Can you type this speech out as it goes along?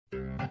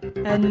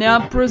And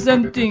now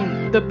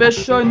presenting the best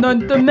show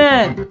known to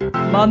man.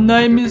 My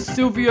name is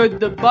Silvio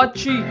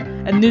Debacci,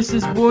 and this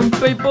is Wooing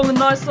People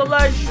in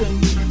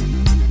Isolation.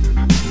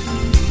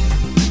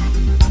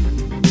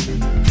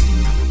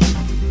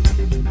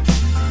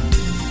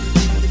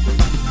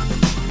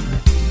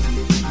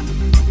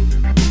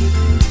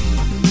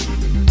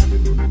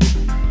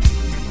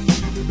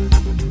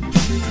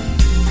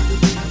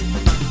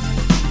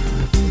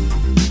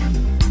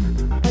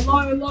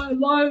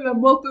 Hello,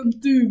 and welcome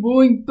to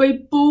Wooing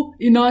People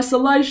in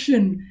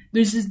Isolation.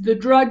 This is the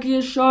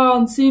draggiest show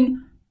on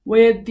scene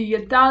where the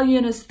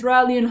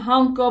Italian-Australian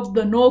hunk of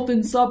the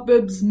northern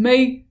suburbs,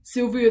 me,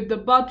 Silvio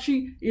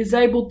Debacci, is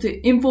able to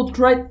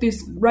infiltrate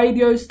this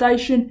radio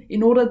station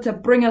in order to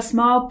bring a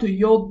smile to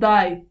your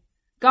day.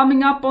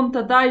 Coming up on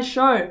today's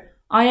show,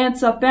 I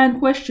answer fan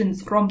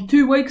questions from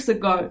 2 weeks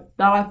ago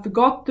that I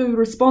forgot to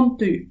respond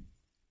to.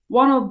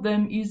 One of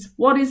them is,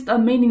 what is the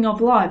meaning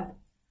of life?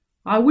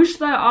 I wish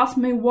they asked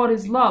me what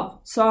is love,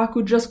 so I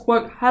could just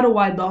quote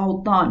Hathaway the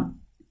whole time.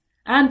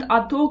 And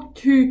I talked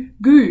to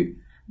Goo,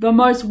 the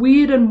most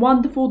weird and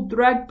wonderful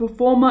drag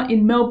performer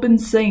in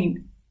Melbourne's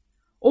scene.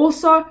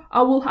 Also,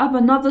 I will have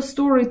another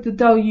story to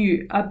tell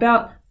you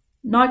about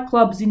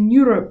nightclubs in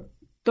Europe.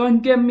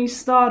 Don't get me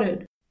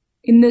started.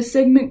 In the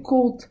segment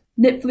called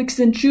Netflix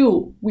and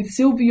Chill with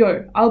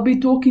Silvio, I'll be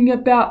talking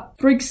about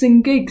Freaks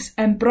and Geeks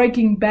and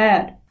Breaking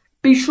Bad.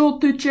 Be sure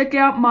to check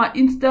out my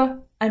Insta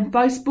and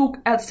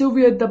Facebook at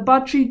Silvio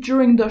Debacci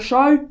during the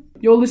show.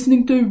 You're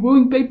listening to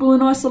Wooing People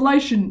in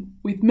Isolation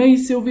with me,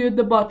 Silvio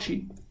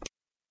Debacci.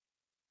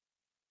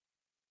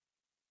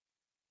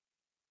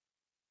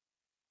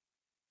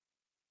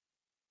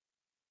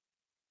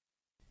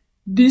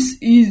 This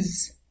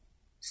is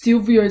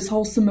Silvio's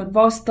Wholesome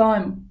Advice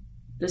Time,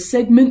 the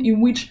segment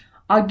in which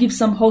I give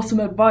some wholesome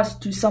advice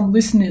to some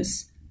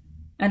listeners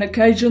and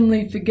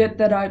occasionally forget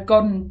that I've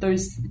gotten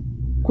those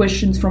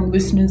questions from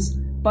listeners.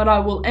 But I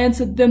will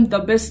answer them the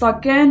best I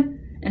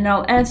can, and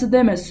I'll answer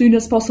them as soon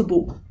as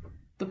possible.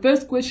 The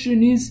first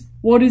question is,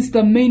 what is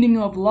the meaning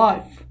of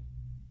life?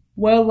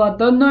 Well, I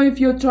don't know if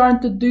you're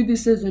trying to do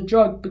this as a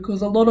joke,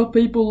 because a lot of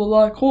people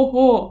are like, ho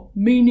ho,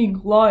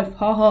 meaning, life,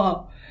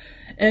 haha.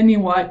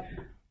 Anyway,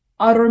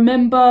 I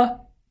remember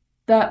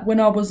that when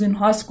I was in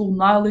high school,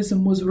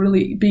 nihilism was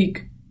really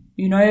big.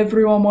 You know,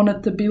 everyone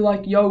wanted to be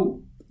like,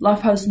 yo,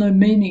 life has no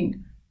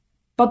meaning.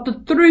 But the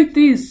truth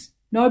is,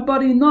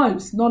 nobody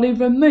knows, not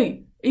even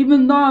me.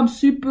 Even though I'm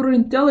super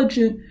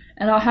intelligent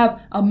and I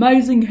have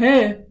amazing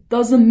hair,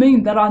 doesn't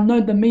mean that I know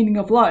the meaning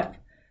of life.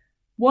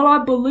 What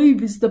I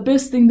believe is the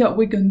best thing that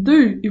we can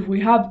do if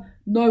we have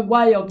no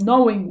way of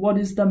knowing what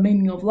is the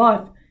meaning of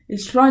life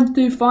is trying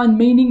to find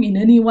meaning in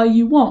any way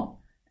you want.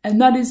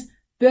 And that is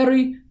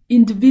very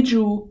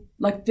individual,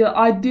 like the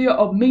idea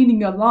of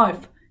meaning of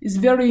life is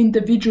very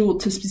individual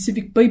to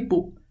specific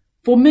people.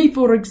 For me,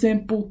 for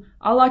example,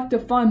 I like to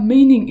find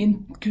meaning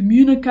in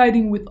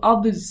communicating with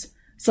others,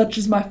 such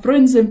as my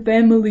friends and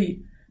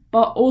family,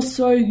 but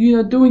also,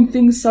 doing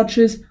things such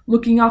as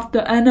looking after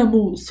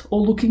animals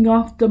or looking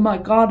after my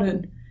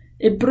garden.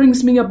 It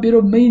brings me a bit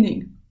of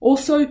meaning.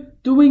 Also,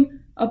 doing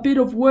a bit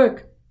of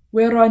work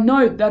where I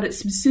know that it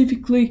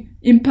specifically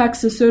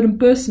impacts a certain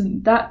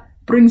person, that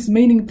brings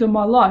meaning to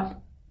my life.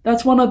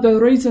 That's one of the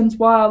reasons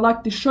why I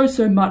like this show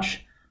so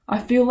much. I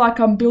feel like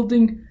I'm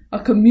building a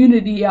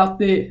community out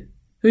there.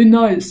 Who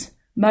knows?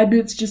 Maybe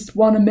it's just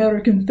one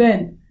American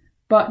fan.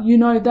 But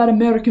that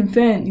American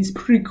fan is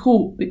pretty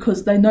cool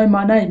because they know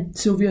my name,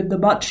 Silvio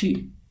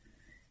Debacci.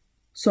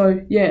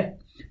 So, yeah.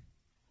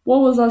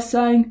 What was I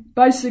saying?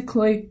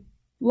 Basically,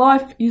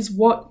 life is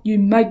what you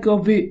make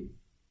of it.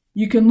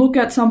 You can look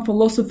at some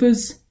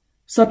philosophers,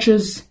 such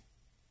as,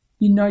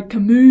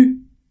 Camus,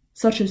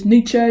 such as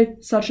Nietzsche,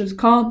 such as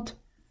Kant.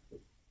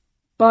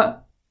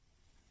 But,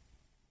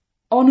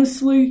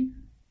 honestly,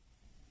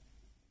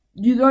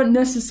 you don't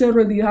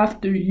necessarily have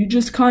to. You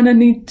just kind of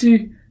need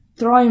to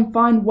try and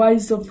find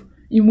ways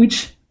in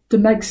which to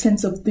make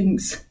sense of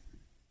things.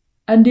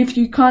 And if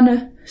you kind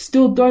of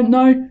still don't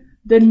know,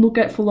 then look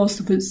at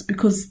philosophers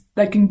because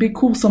they can be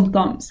cool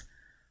sometimes.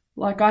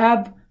 Like I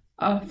have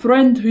a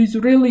friend who's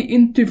really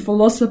into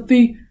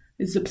philosophy,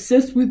 is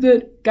obsessed with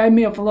it, gave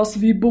me a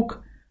philosophy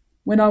book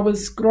when I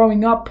was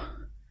growing up.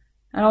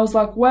 And I was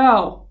like,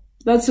 wow,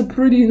 that's a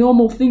pretty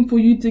normal thing for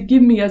you to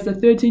give me as a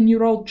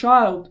 13-year-old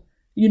child,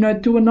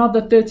 to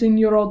another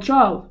 13-year-old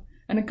child.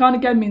 And it kind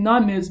of gave me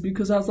nightmares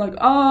because I was like,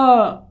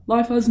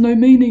 life has no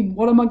meaning.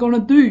 What am I going to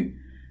do?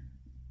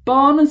 But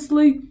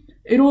honestly,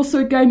 it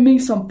also gave me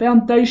some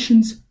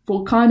foundations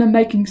for kind of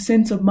making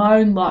sense of my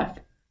own life.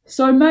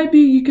 So maybe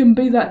you can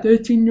be that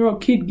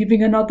 13-year-old kid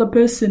giving another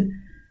person,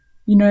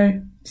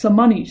 some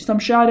money. Some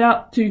shout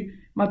out to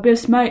my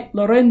best mate,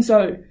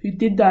 Lorenzo, who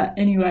did that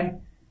anyway.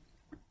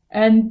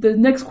 And the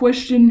next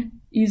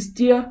question is,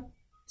 Dear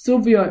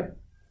Silvio,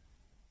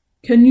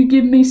 can you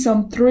give me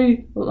some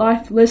 3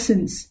 life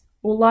lessons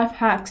or life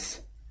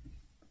hacks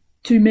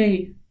to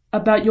me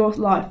about your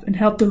life and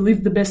how to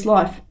live the best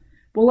life?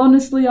 Well,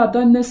 honestly, I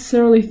don't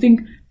necessarily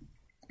think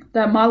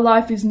that my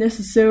life is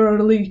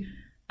necessarily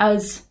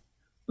as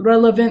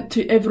relevant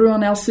to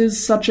everyone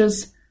else's, such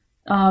as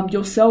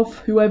yourself,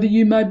 whoever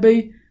you may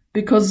be,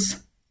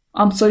 because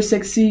I'm so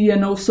sexy,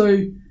 and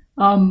also,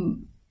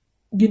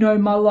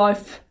 my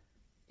life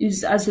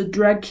is as a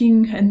drag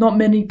king, and not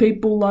many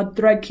people are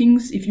drag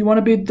kings. If you want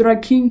to be a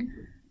drag king,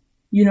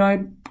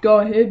 go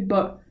ahead,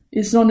 but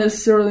it's not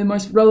necessarily the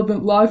most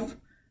relevant life.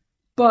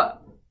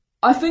 But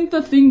I think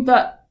the thing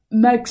that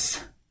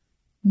makes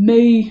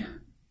me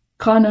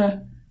kind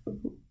of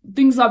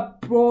things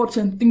I've brought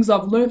and things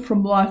I've learned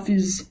from life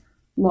is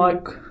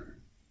like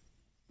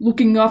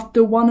looking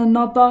after one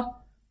another.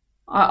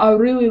 I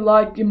really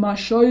like in my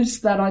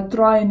shows that I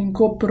try and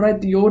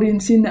incorporate the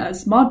audience in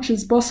as much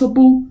as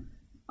possible.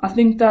 I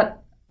think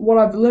that what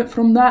I've learned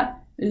from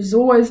that is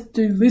always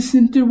to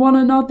listen to one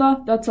another.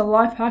 That's a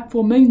life hack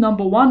for me.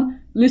 Number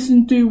one,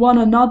 listen to one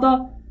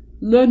another,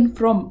 learn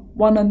from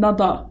one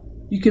another.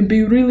 You can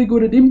be really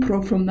good at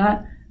improv from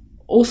that.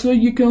 Also,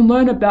 you can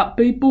learn about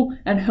people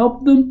and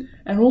help them,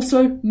 and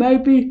also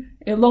maybe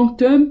in long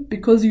term,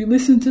 because you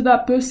listen to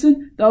that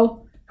person,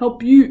 they'll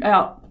help you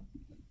out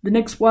the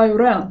next way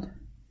around.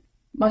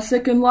 My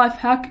second life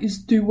hack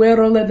is to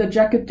wear a leather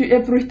jacket to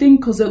everything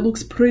because it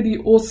looks pretty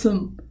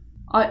awesome.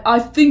 I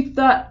think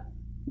that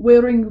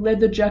wearing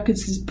leather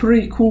jackets is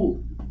pretty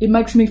cool. It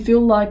makes me feel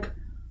like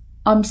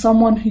I'm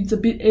someone who's a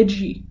bit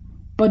edgy,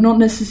 but not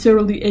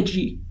necessarily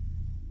edgy.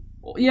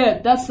 Yeah,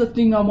 that's the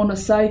thing I want to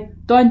say.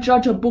 Don't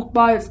judge a book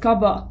by its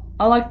cover.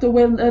 I like to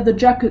wear leather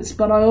jackets,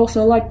 but I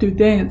also like to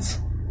dance.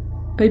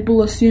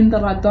 People assume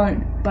that I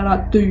don't, but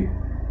I do.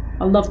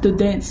 I love to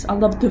dance. I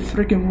love to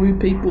freaking woo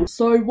people.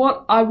 So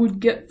what I would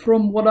get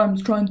from what I'm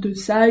trying to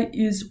say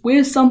is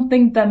wear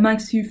something that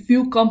makes you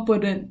feel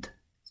confident.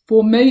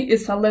 For me,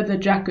 it's a leather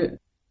jacket.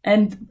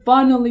 And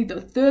finally,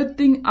 the third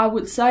thing I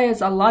would say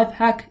as a life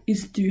hack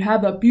is to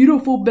have a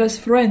beautiful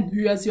best friend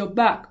who has your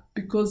back,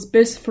 because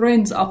best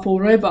friends are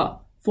forever.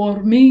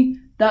 For me,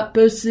 that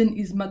person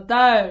is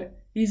Mateo.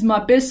 He's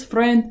my best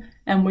friend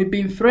and we've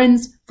been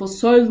friends for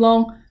so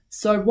long.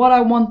 So what I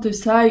want to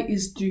say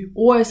is to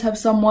always have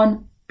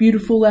someone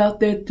beautiful out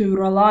there to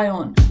rely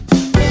on.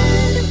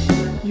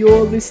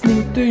 You're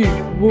listening to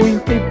Wooing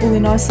People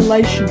in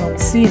Isolation on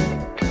SYN.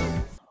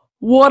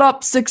 What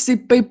up, sexy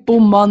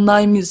people? My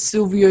name is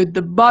Silvio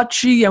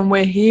Debachi and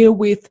we're here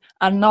with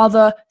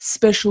another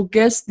special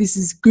guest. This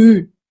is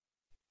Goo.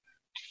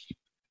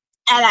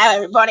 Hello,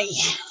 everybody.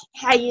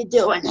 How you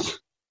doing?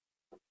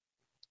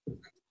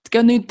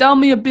 Can you tell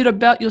me a bit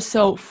about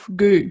yourself,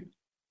 Goo?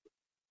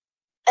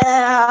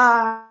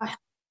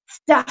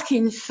 Stuck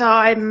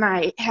inside,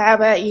 mate. How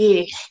about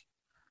you?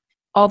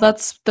 Oh,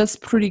 that's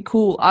pretty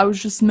cool. I was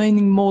just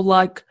meaning more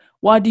like,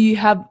 why do you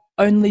have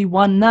only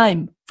one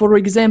name? For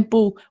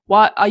example,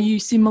 why are you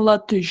similar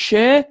to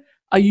Cher?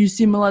 Are you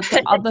similar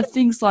to other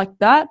things like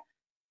that?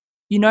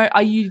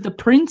 Are you the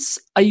prince?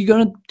 Are you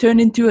going to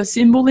turn into a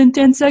symbol in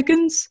 10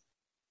 seconds?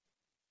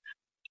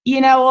 You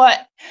know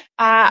what?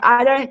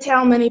 I don't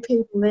tell many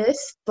people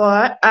this,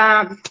 but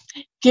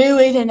GOO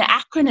is an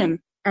acronym.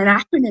 An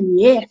acronym,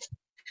 yes.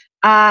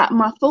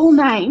 My full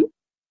name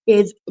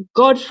is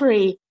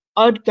Godfrey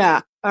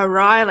Odgar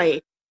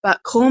O'Reilly,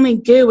 but call me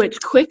GOO, it's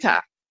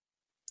quicker.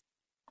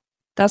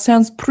 That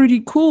sounds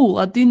pretty cool.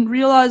 I didn't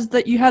realize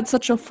that you had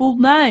such a full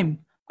name.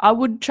 I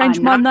would change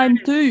my name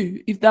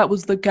too if that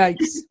was the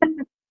case.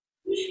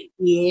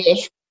 Yeah.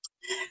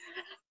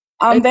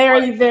 I'm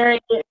very, very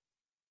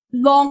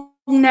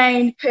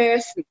long-named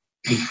person.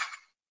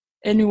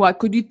 Anyway,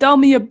 could you tell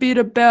me a bit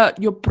about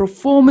your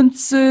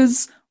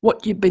performances,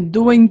 what you've been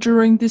doing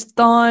during this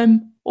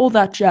time, all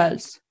that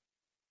jazz?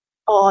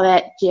 All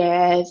that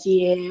jazz,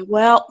 yeah.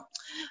 Well,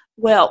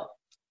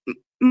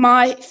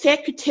 my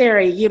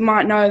secretary, you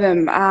might know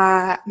them,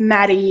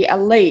 Maddie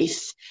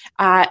Elise,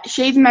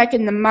 she's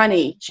making the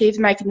money.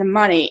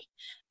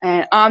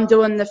 And I'm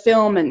doing the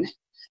filming.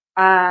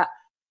 So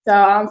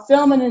I'm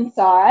filming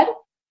inside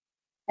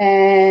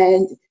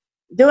and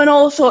doing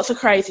all sorts of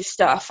crazy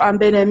stuff. I've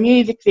been in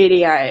music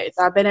videos.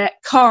 I've been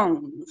at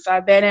Kongs.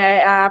 I've been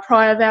at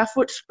Pride of Our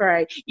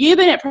Footscray. You've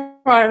been at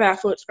Pride of Our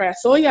Footscray. I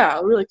saw you.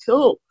 Really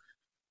cool.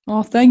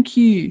 Oh, thank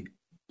you.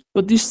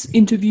 But this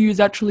interview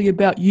is actually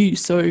about you,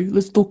 so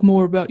let's talk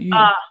more about you.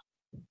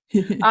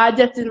 I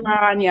just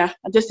admire you.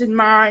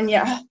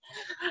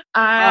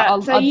 I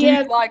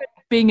do like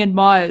being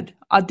admired.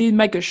 I did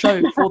make a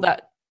show for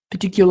that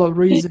particular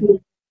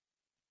reason.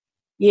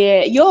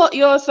 Yeah,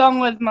 your song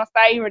was my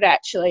favourite,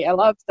 actually. I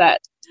loved that.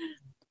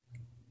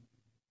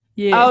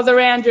 Yeah. I was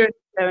around during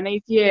the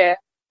 70s, yeah.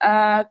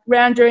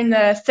 Around during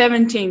the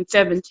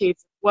 1770s as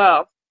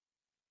well.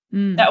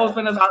 That was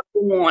when I was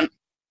born.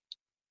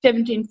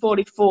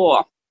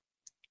 1744.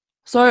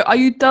 So are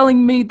you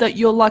telling me that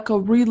you're like a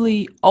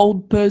really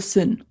old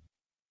person?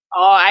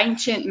 Oh,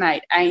 ancient,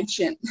 mate,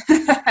 ancient.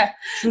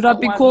 Should I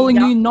be calling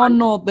you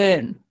Nonno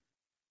then?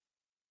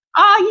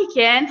 Oh, you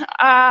can.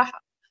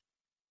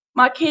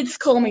 My kids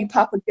call me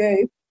Papa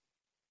GOO.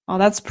 Oh,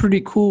 that's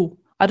pretty cool.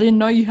 I didn't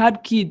know you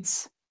had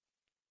kids.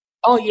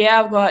 Oh, yeah,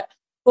 I've got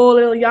four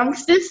little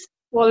youngsters.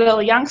 They're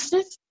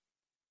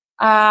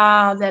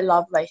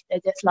lovely. They're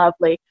just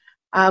lovely.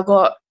 I've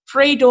got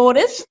three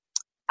daughters.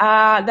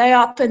 They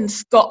up in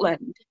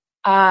Scotland.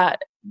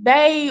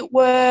 They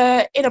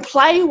were in a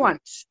play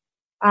once,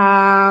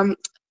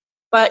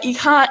 but you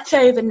can't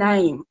say the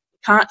name. You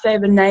can't say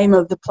the name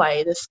of the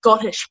play, the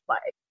Scottish play.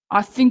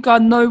 I think I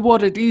know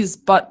what it is,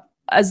 but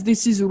as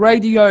this is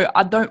radio,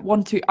 I don't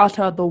want to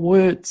utter the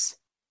words.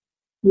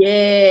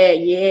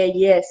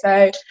 Yeah.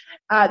 So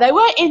they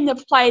weren't in the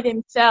play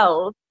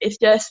themselves. It's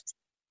just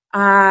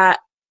that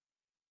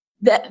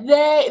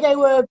they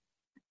were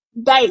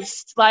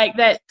based, like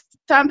that.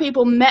 Some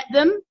people met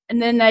them and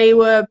then they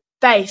were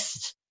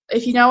based.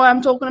 If you know what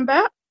I'm talking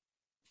about.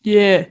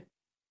 Yeah.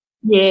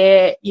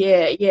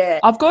 Yeah.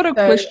 I've got a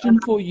question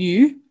for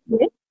you.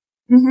 Yeah.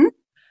 Mhm.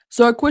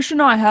 So a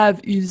question I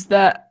have is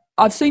that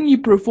I've seen you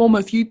perform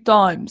a few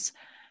times,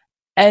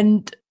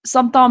 and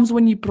sometimes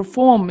when you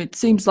perform, it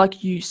seems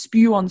like you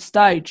spew on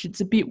stage.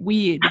 It's a bit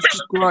weird. It's a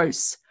bit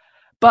gross.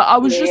 But I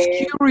was just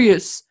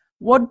curious,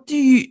 what do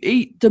you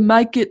eat to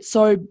make it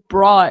so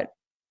bright?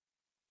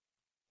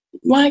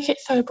 Make it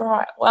so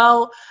bright.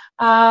 Well,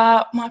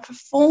 my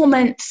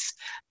performance,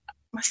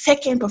 my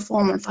second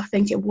performance, I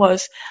think it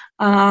was,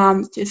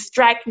 to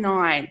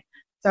strychnine.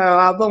 So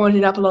I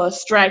vomited up a lot of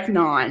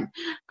strychnine.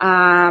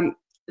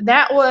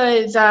 That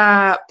was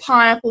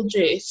pineapple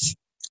juice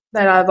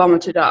that I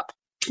vomited up.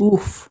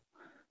 Oof.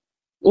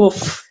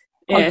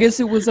 Yeah. I guess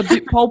it was a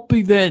bit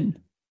pulpy then.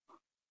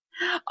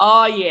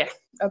 Oh, yeah,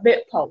 a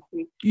bit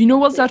pulpy. You know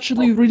what's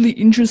actually really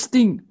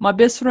interesting? My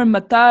best friend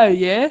Mateo,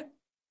 Yeah?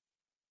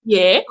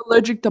 He's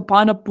allergic to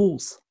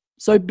pineapples.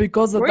 So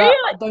because of that,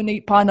 I don't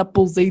eat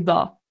pineapples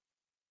either.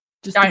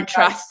 Don't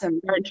trust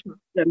them.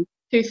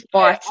 Too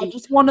spicy. I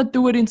just want to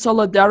do it in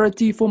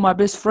solidarity for my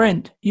best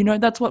friend. You know,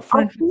 that's what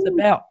friendship's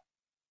about.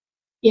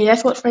 Yeah,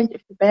 that's what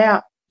friendship's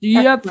about. Do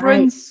you have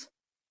friends?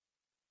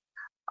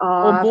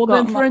 Or more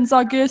than my friends,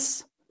 I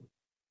guess?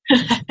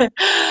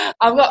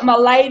 I've got my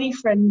lady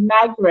friend,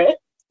 Margaret.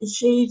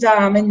 She's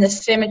in the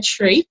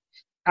cemetery.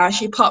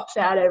 She pops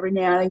out every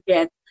now and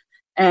again.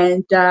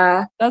 And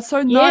that's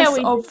so nice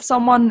of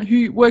someone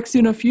who works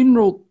in a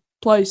funeral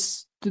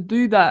place to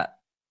do that.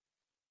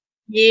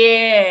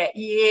 Yeah.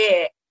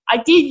 I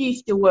did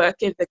used to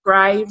work as a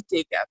grave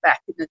digger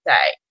back in the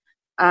day.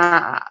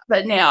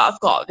 But now I've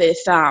got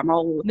this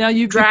old... Now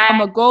you've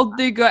become a gold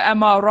digger,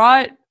 am I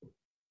right?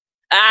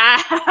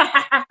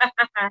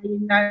 You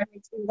know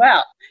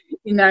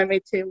me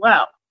too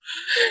well.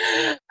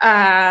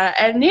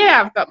 And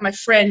yeah, I've got my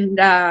friend,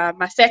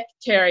 my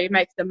secretary who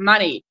makes the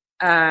money,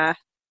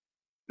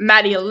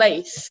 Maddie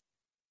Elise.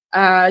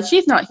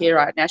 She's not here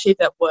right now. She's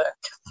at work.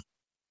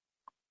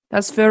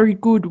 That's very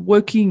good.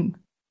 Working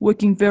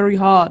very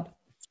hard.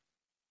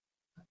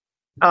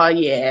 Oh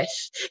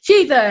yes,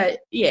 she's a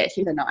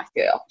nice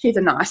girl. She's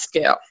a nice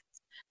girl.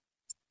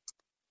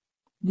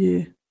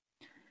 Yeah.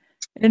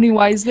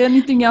 Anyway, is there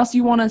anything else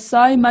you want to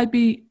say?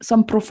 Maybe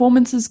some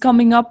performances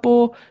coming up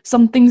or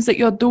some things that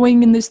you're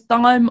doing in this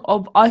time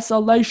of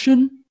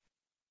isolation?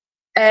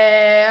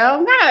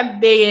 I'm going to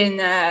be in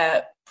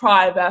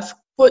private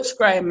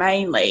Footscray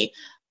mainly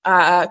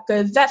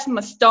because that's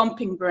my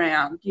stomping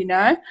ground, you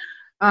know.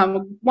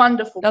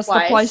 Wonderful place.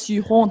 That's the place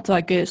you haunt,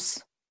 I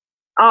guess.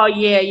 Oh,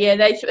 yeah.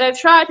 They've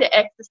tried to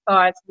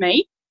exercise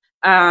me,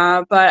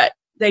 but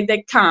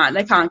they can't.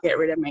 They can't get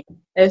rid of me.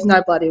 There's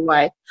no bloody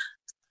way.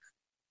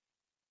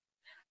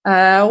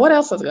 What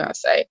else was I going to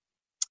say?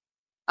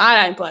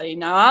 I don't bloody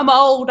know. I'm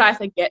old. I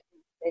forget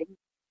things.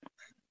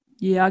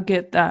 Yeah, I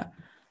get that.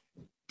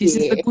 This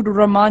is a good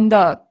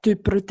reminder to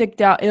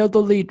protect our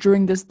elderly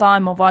during this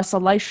time of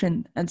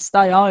isolation and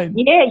stay home.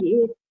 Yeah,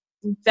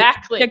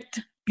 exactly. Protect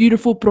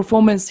beautiful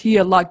performance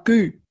here like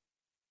Goo.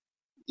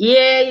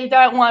 Yeah, you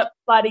don't want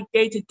bloody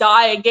Goo to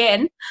die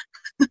again.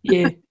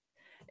 Yeah.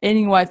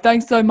 Anyway,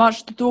 thanks so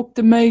much to talk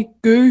to me,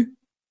 Goo.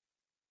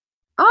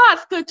 Oh,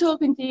 it's good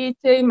talking to you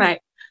too,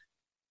 mate.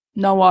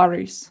 No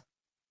worries.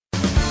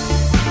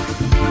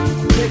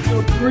 Get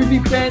your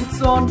groovy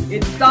pants on.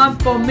 It's time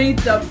for me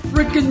to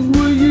frickin'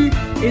 woo you.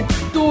 It's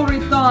story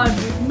time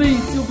with me,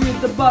 Sylvia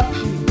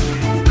Debacci.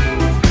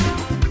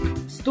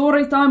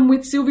 Story time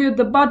with Sylvia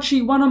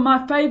Debacci, one of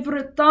my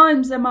favourite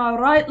times. Am I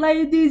right,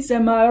 ladies?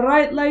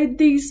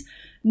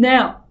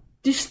 Now,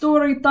 this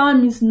story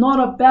time is not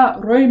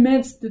about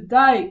romance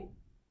today.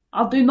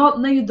 I do not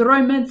need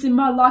romance in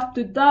my life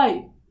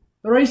today.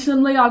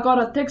 Recently, I got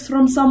a text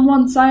from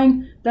someone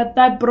saying that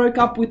they broke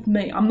up with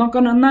me. I'm not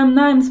going to name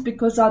names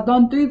because I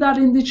don't do that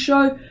in this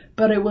show,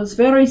 but it was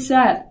very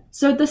sad.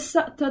 So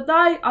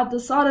today, I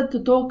decided to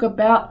talk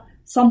about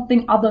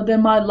something other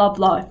than my love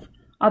life.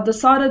 I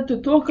decided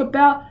to talk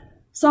about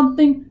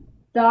something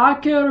that I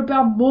care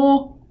about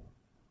more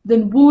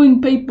than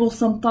wooing people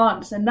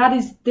sometimes, and that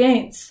is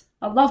dance.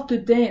 I love to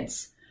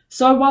dance.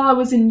 So while I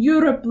was in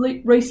Europe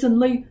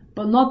recently,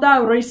 but not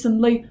that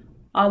recently,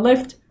 I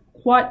left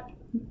quite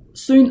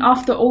soon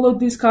after all of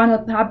this kind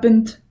of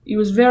happened. It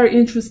was very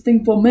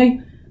interesting for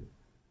me.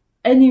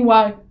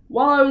 Anyway,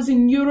 while I was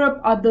in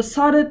Europe, I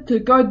decided to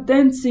go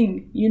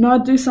dancing. You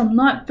know, do some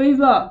night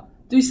fever.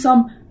 Do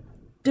some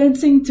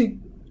dancing to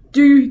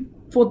do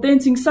for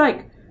dancing's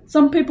sake.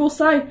 Some people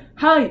say,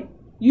 "Hey,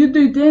 you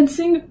do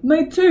dancing?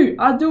 Me too.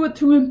 I do it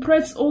to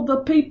impress all the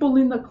people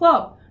in the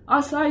club."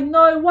 I say,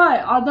 "No way,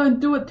 I don't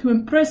do it to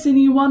impress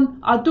anyone.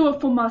 I do it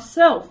for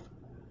myself.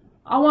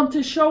 I want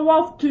to show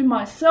off to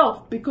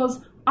myself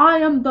because I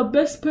am the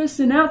best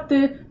person out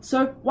there,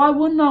 so why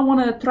wouldn't I want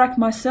to attract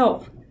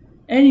myself?"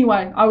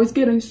 Anyway, I was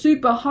getting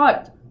super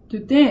hyped to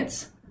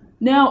dance.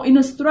 Now, in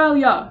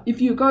Australia,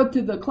 if you go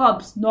to the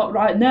clubs, not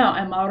right now,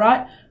 am I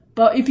right?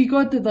 But if you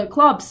go to the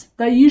clubs,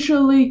 they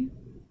usually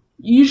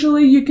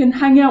you can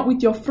hang out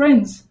with your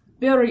friends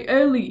very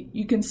early.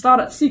 You can start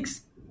at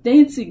 6,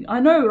 dancing. I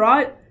know,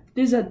 right?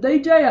 There's a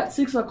DJ at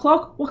 6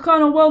 o'clock. What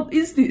kind of world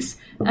is this?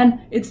 And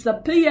it's the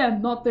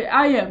PM, not the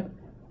AM.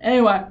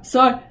 Anyway,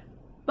 so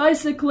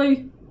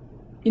basically,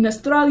 in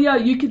Australia,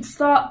 you can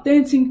start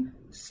dancing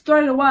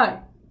straight away.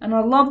 And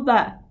I love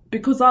that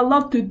because I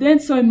love to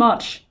dance so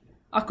much.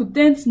 I could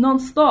dance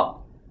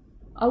non-stop.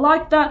 I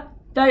like that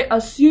they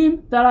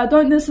assume that I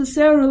don't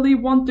necessarily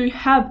want to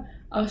have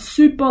a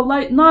super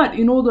late night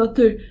in order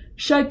to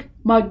shake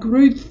my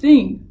groove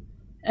thing.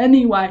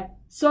 Anyway,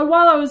 so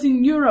while I was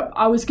in Europe,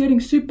 I was getting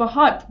super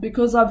hyped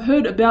because I've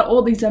heard about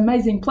all these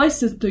amazing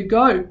places to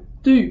go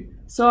to.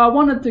 So I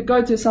wanted to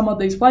go to some of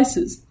these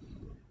places.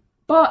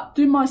 But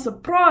to my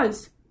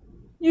surprise,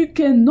 you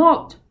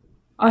cannot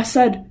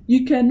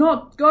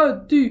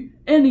go to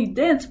any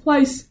dance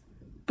place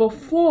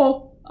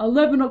before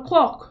 11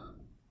 o'clock.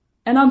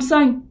 And I'm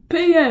saying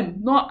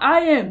PM, not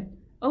AM.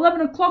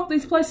 11 o'clock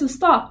these places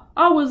start.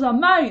 I was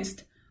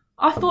amazed.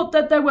 I thought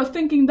that they were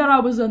thinking that I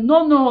was a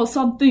nono or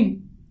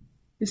something.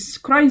 This is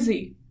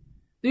crazy.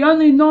 The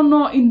only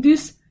nono in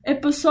this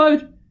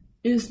episode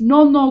is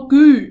Nono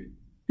Goo,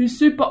 who's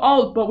super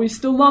old, but we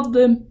still love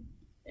them.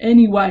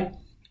 Anyway,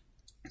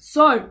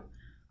 so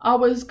I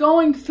was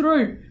going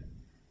through,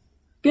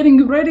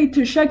 getting ready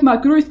to shake my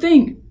groove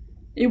thing.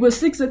 It was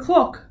 6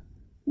 o'clock.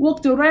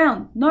 Walked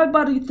around,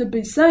 nobody to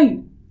be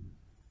seen.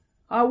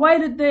 I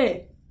waited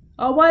there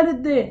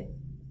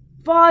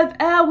 5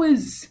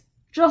 hours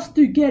just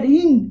to get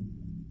in.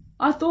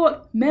 I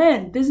thought,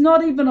 man, there's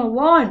not even a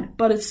line,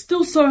 but it's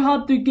still so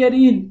hard to get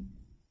in.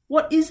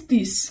 What is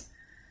this?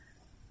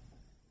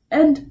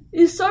 And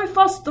it's so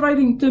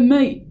frustrating to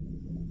me.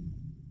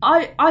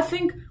 I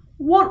think,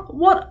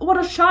 what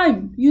a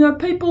shame. You know,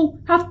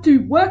 people have to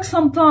work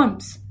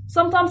sometimes.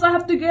 Sometimes I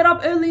have to get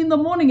up early in the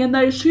morning and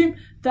they assume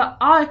that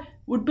I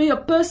would be a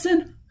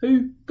person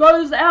who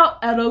goes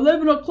out at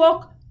 11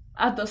 o'clock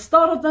at the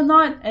start of the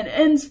night and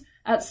ends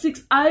at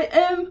 6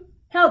 a.m.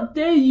 How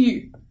dare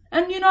you?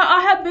 And you know,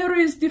 I have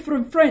various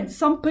different friends.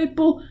 Some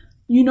people,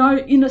 you know,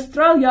 in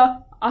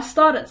Australia, I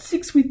start at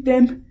 6 with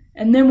them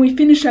and then we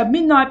finish at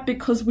midnight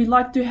because we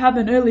like to have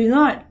an early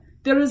night.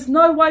 There is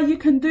no way you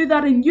can do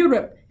that in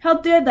Europe. How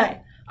dare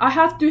they? I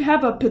have to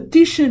have a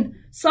petition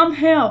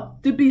somehow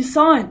to be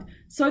signed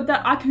so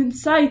that I can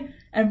say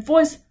and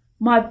voice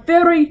my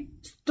very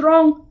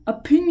strong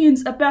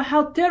opinions about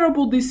how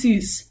terrible this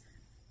is.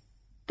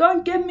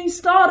 Don't get me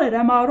started,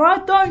 am I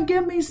right? Don't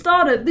get me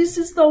started. This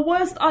is the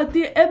worst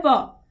idea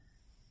ever.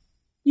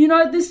 You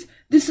know,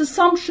 this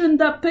assumption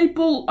that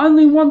people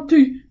only want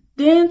to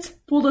dance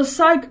for the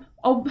sake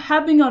of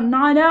having a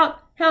night out.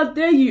 How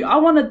dare you? I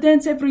want to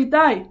dance every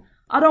day.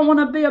 I don't want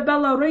to be a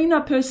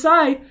ballerina per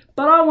se,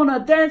 but I want to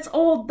dance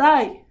all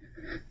day.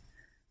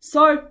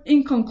 So,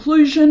 in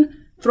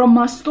conclusion, from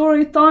my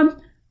story time,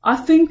 I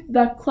think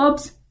that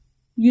clubs,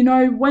 you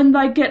know, when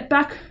they get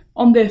back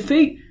on their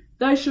feet,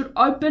 they should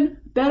open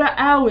better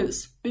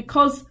hours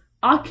because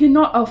I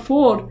cannot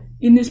afford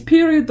in this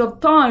period of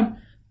time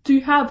to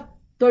have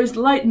those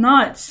late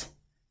nights.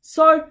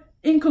 So,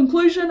 in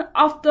conclusion,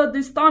 after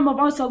this time of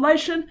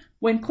isolation,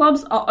 when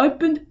clubs are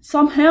opened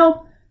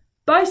somehow,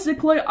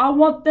 basically I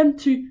want them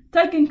to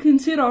take in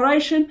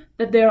consideration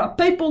that there are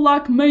people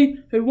like me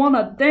who want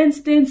to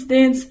dance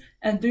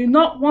and do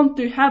not want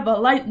to have a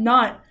late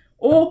night,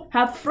 or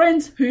have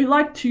friends who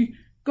like to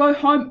go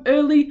home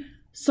early,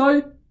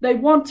 so they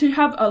want to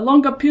have a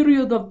longer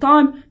period of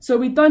time so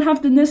we don't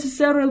have to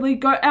necessarily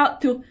go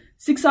out till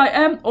 6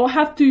 a.m. or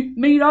have to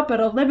meet up at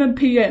 11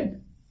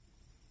 p.m.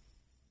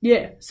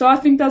 Yeah, so I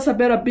think that's a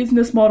better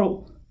business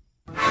model.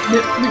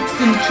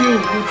 Netflix and chill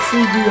with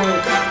Silvio.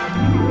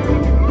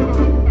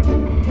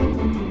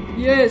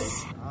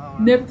 Yes,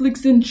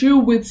 Netflix and chill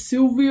with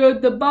Silvio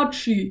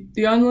Debacci,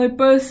 the only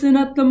person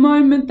at the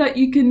moment that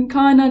you can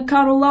kinda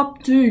cuddle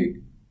up to.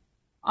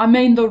 I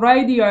mean the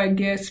radio, I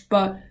guess,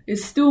 but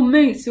it's still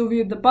me,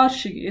 Silvio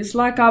Debacci. It's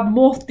like I've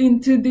morphed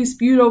into this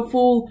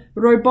beautiful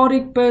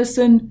robotic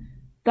person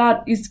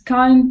that is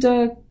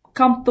kinda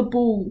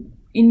comfortable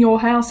in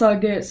your house, I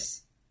guess.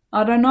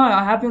 I don't know,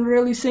 I haven't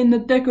really seen the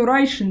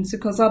decorations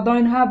because I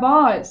don't have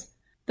eyes.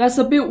 That's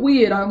a bit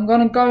weird. I'm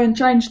gonna go and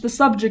change the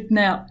subject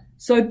now.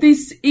 So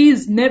this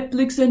is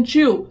Netflix and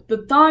Chill,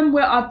 the time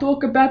where I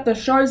talk about the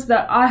shows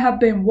that I have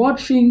been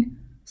watching,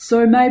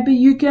 so maybe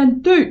you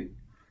can too.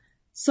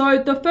 So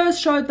the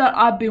first show that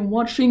I've been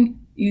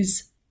watching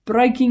is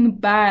Breaking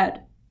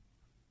Bad.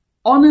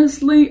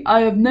 Honestly,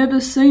 I have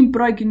never seen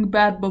Breaking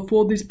Bad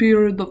before this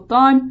period of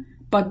time,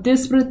 but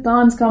desperate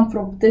times come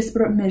from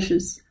desperate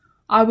measures.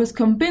 I was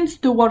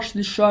convinced to watch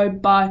this show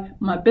by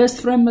my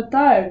best friend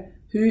Matteo,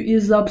 who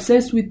is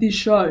obsessed with this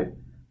show.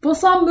 For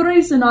some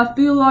reason, I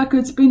feel like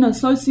it's been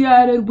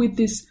associated with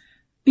this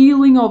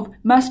feeling of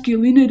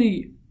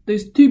masculinity.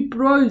 There's two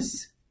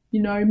bros,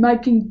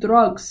 making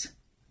drugs.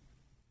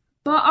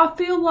 But I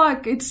feel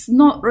like it's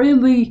not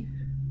really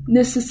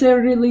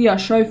necessarily a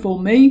show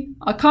for me.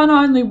 I kind of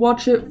only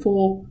watch it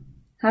for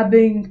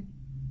having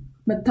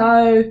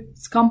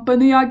Matteo's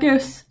company, I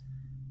guess.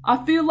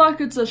 I feel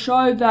like it's a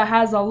show that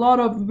has a lot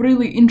of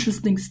really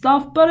interesting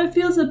stuff, but it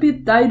feels a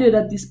bit dated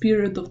at this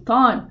period of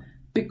time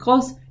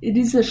because it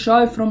is a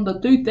show from the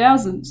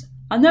 2000s.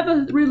 I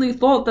never really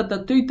thought that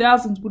the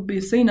 2000s would be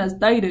seen as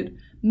dated.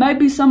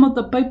 Maybe some of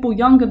the people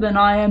younger than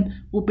I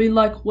am will be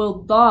like, well,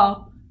 duh,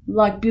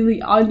 like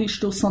Billie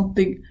Eilish or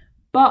something.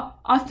 But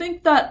I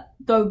think that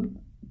the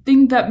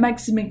thing that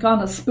makes me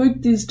kind of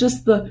spooked is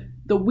just the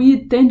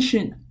weird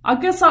tension. I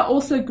guess I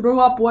also grew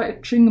up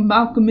watching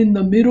Malcolm in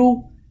the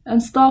Middle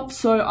and stuff,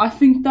 so I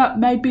think that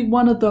maybe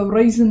one of the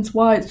reasons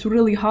why it's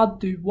really hard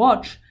to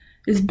watch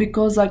is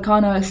because I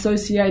kind of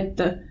associate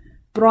the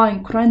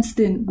Bryan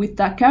Cranston with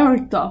that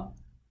character.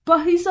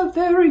 But he's a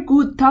very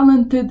good,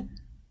 talented,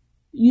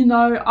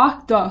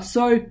 actor,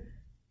 so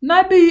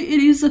maybe it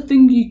is a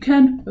thing you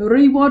can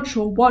rewatch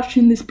or watch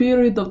in this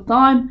period of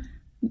time.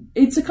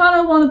 It's a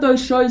kind of one of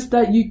those shows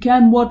that you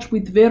can watch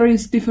with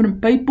various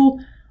different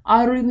people.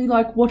 I really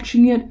like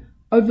watching it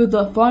over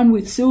the phone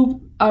with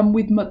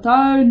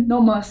Matteo, not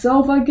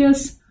myself, I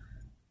guess.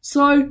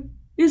 So,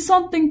 it's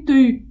something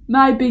to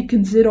maybe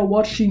consider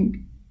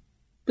watching.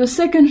 The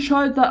second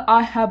show that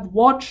I have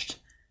watched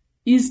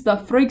is The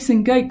Freaks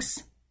and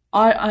Geeks.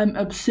 I am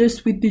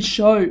obsessed with this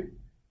show.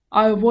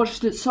 I have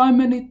watched it so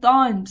many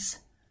times,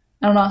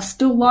 and I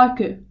still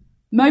like it.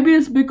 Maybe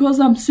it's because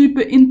I'm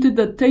super into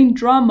the teen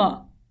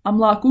drama. I'm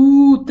like,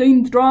 ooh,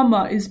 teen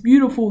drama is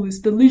beautiful, it's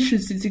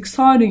delicious, it's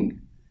exciting.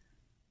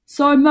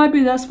 So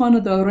maybe that's one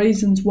of the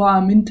reasons why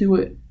I'm into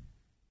it.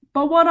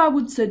 But what I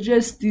would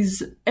suggest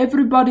is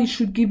everybody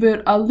should give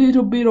it a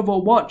little bit of a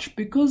watch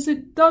because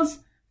it does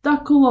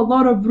tackle a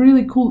lot of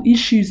really cool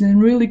issues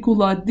and really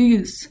cool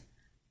ideas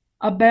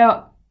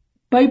about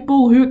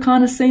people who are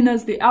kind of seen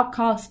as the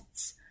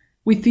outcasts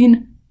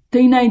within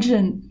teenage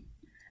and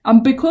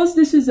because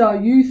this is our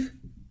youth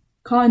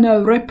kind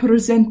of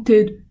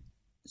represented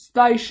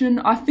station,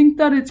 I think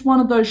that it's one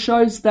of those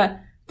shows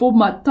that for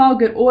my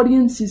target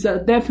audience is a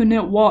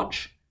definite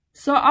watch.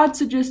 So I'd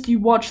suggest you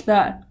watch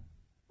that.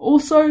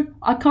 Also,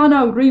 I kind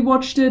of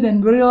rewatched it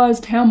and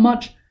realized how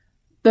much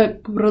the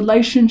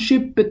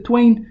relationship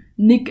between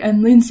Nick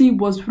and Lindsay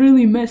was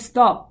really messed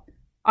up.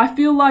 I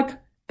feel like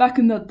back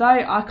in the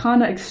day I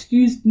kind of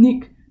excused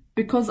Nick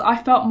because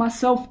I felt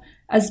myself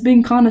as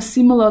being kind of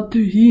similar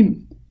to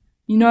him.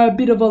 A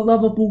bit of a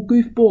lovable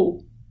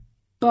goofball.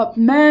 But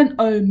man,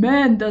 oh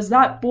man, does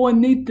that boy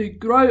need to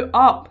grow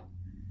up.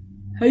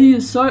 He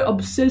is so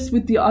obsessed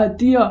with the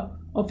idea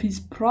of his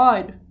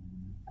pride,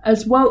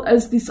 as well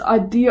as this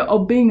idea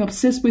of being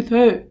obsessed with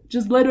her.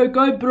 Just let her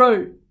go,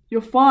 bro.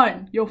 You're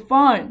fine,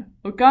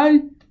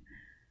 okay?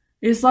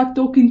 It's like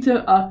talking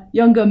to a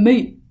younger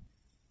me.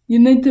 You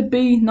need to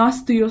be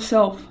nice to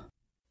yourself.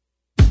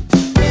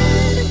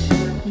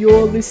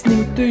 You're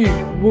listening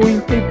to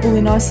Wooing People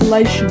in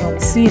Isolation on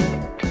SYN.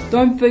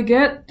 Don't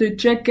forget to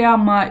check out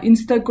my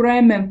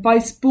Instagram and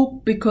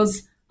Facebook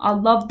because I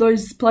love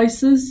those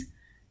places.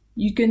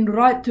 You can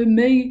write to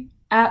me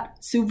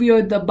at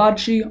Silvio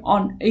Dabachi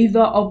on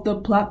either of the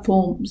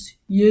platforms.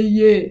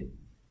 Yeah.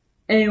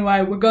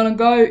 Anyway, we're gonna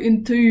go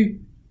into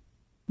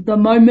the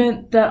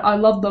moment that I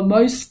love the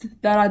most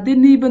that I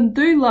didn't even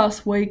do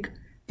last week.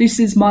 This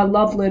is my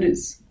love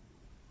letters.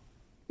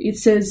 It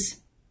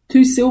says,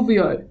 to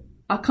Silvio,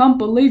 I can't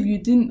believe you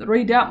didn't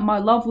read out my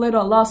love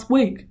letter last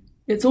week.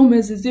 It's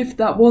almost as if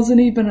that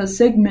wasn't even a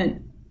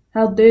segment.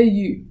 How dare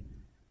you?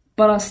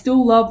 But I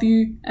still love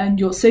you and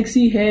your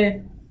sexy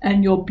hair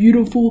and your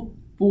beautiful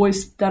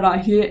voice that I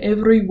hear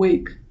every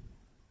week.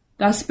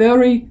 That's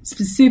very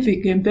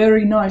specific and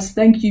very nice.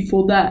 Thank you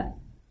for that.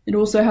 It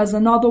also has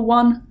another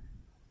one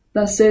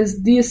that says,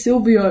 Dear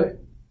Silvio,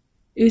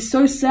 it's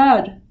so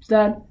sad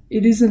that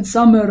it isn't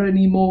summer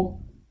anymore,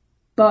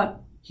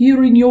 but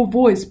hearing your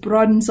voice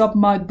brightens up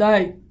my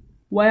day.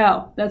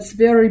 Wow, that's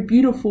very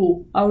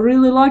beautiful. I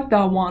really like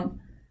that one.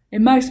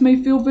 It makes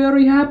me feel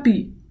very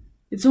happy.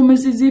 It's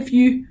almost as if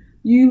you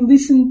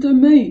listen to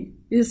me.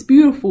 It's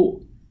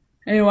beautiful.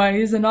 Anyway,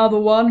 here's another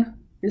one.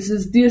 It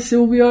says, Dear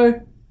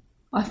Silvio,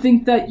 I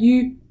think that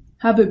you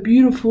have a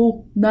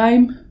beautiful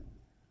name.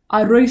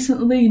 I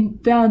recently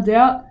found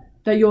out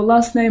that your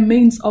last name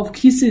means of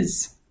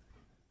kisses.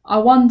 I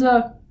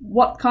wonder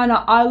what kind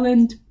of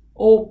island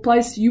or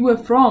place you were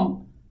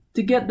from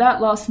to get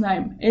that last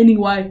name.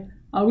 Anyway,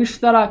 I wish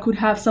that I could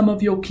have some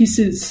of your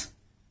kisses.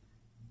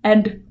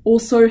 And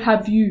also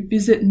have you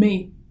visit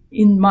me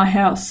in my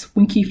house.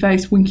 Winky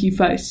face, winky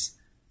face.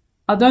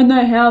 I don't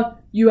know how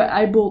you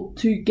are able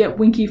to get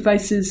winky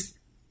faces,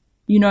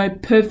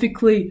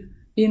 perfectly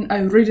in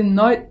a written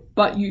note,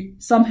 but you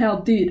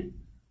somehow did.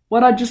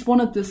 What I just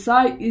wanted to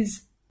say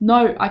is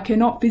no, I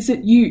cannot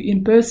visit you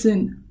in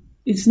person.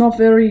 It's not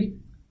very,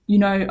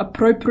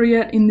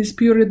 appropriate in this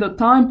period of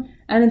time,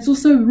 and it's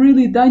also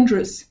really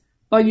dangerous.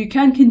 But you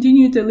can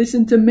continue to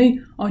listen to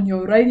me on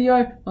your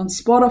radio, on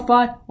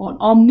Spotify, on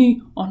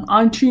Omni, on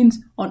iTunes,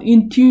 on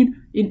Intune,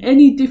 in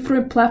any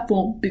different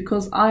platform,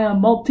 because I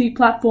am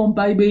multi-platform,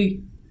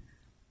 baby.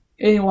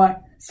 Anyway,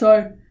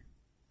 so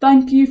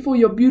thank you for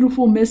your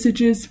beautiful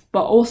messages,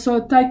 but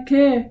also take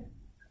care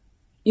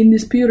in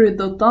this period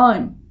of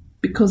time,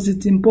 because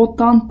it's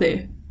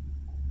importante.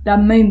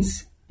 That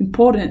means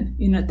important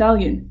in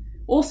Italian.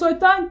 Also,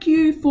 thank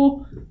you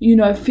for,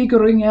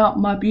 figuring out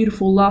my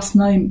beautiful last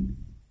name.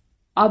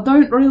 I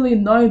don't really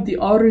know the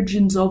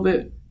origins of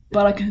it,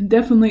 but I can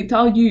definitely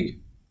tell you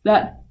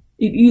that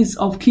it is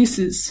of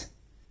kisses.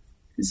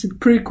 It's a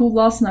pretty cool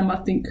last name, I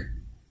think.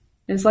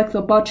 It's like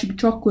the Baci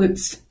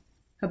chocolates.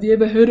 Have you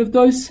ever heard of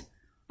those?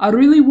 I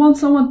really want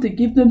someone to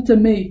give them to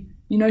me,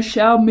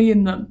 shower me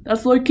in them.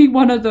 That's low-key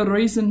one of the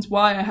reasons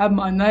why I have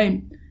my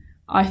name,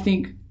 I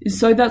think, is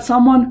so that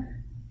someone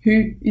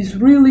who is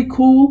really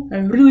cool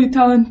and really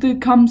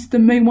talented comes to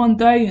me one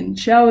day and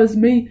showers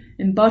me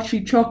in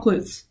Baci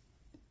chocolates.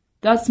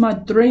 That's my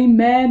dream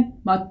man,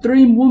 my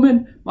dream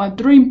woman, my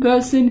dream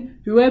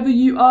person, whoever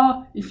you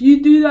are. If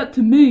you do that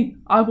to me,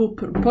 I will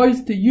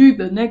propose to you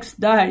the next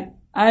day.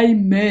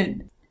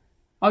 Amen.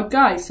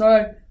 Okay,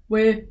 so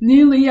we're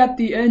nearly at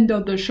the end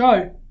of the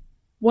show.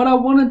 What I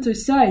wanted to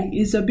say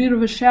is a bit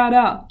of a shout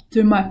out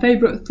to my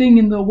favorite thing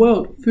in the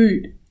world,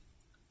 food.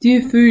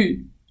 Dear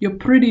food, you're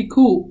pretty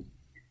cool.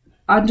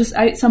 I just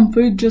ate some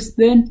food just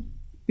then.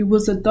 It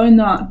was a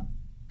donut.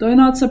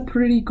 Donuts are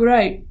pretty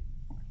great.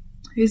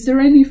 Is there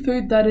any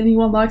food that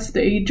anyone likes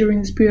to eat during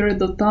this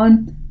period of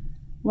time?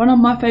 One of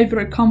my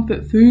favorite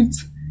comfort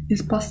foods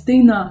is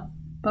pastina.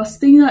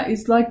 Pastina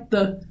is like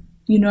the,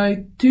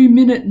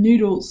 2-minute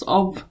noodles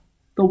of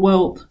the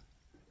world.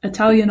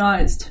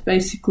 Italianized,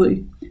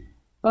 basically.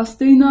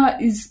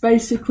 Pastina is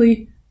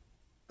basically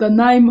the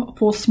name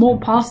for small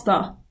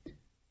pasta.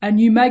 And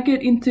you make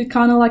it into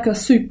kind of like a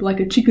soup, like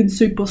a chicken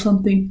soup or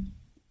something.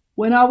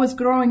 When I was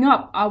growing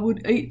up, I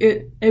would eat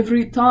it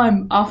every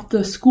time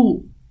after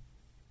school.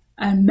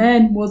 And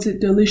man, was it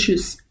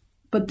delicious.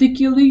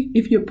 Particularly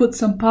if you put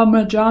some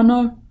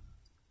Parmigiano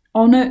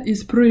on it,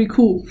 is pretty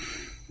cool.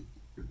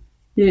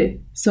 Yeah,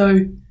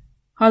 so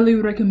highly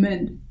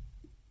recommend.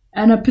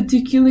 And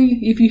particularly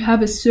if you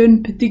have a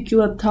certain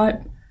particular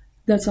type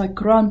that's like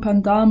Gran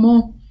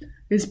Padano,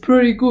 it's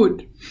pretty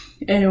good.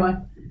 Anyway,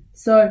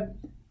 so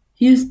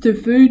here's to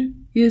food,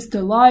 here's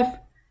to life,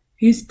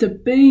 here's to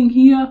being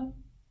here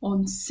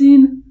on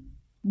Sin,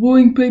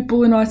 wooing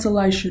people in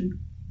isolation.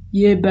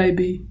 Yeah,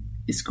 baby.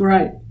 It's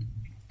great.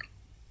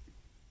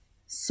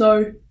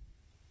 So,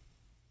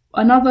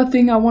 another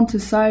thing I want to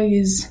say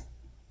is,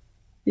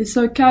 it's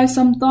okay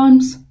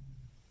sometimes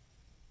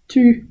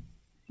to,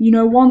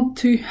 want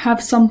to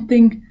have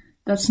something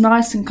that's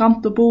nice and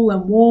comfortable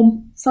and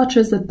warm, such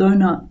as a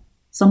donut,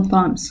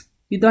 sometimes.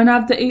 You don't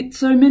have to eat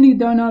so many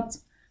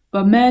donuts,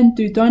 but man,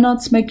 do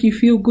donuts make you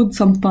feel good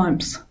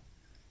sometimes.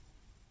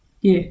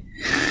 Yeah.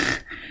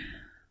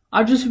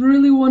 I just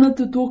really wanted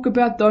to talk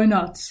about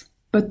donuts,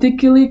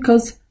 particularly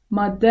because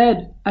my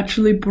dad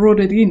actually brought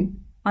it in.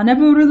 I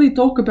never really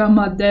talk about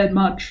my dad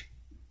much,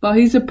 but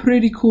he's a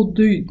pretty cool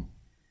dude.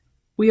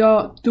 We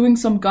are doing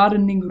some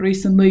gardening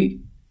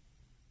recently.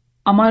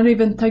 I might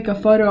even take a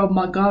photo of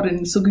my garden.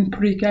 It's looking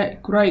pretty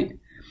great.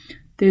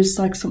 There's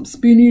like some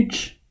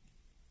spinach.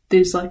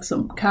 There's like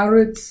some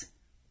carrots.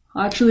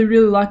 I actually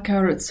really like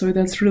carrots, so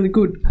that's really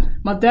good.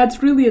 My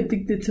dad's really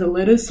addicted to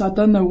lettuce. I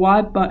don't know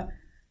why, but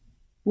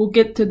we'll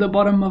get to the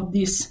bottom of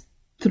this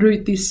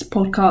through this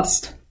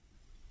podcast.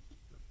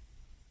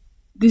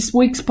 This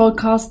week's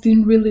podcast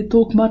didn't really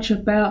talk much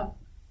about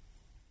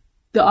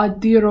the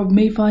idea of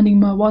me finding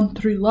my one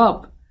true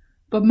love.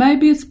 But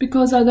maybe it's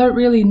because I don't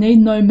really need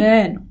no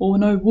man or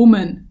no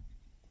woman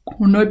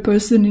or no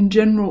person in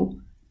general.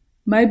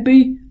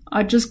 Maybe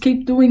I just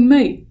keep doing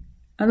me.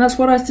 And that's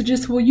what I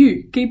suggest for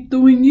you. Keep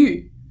doing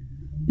you.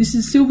 This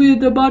is Silvia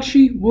De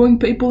Baci, wooing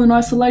people in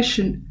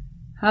isolation.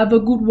 Have a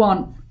good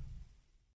one.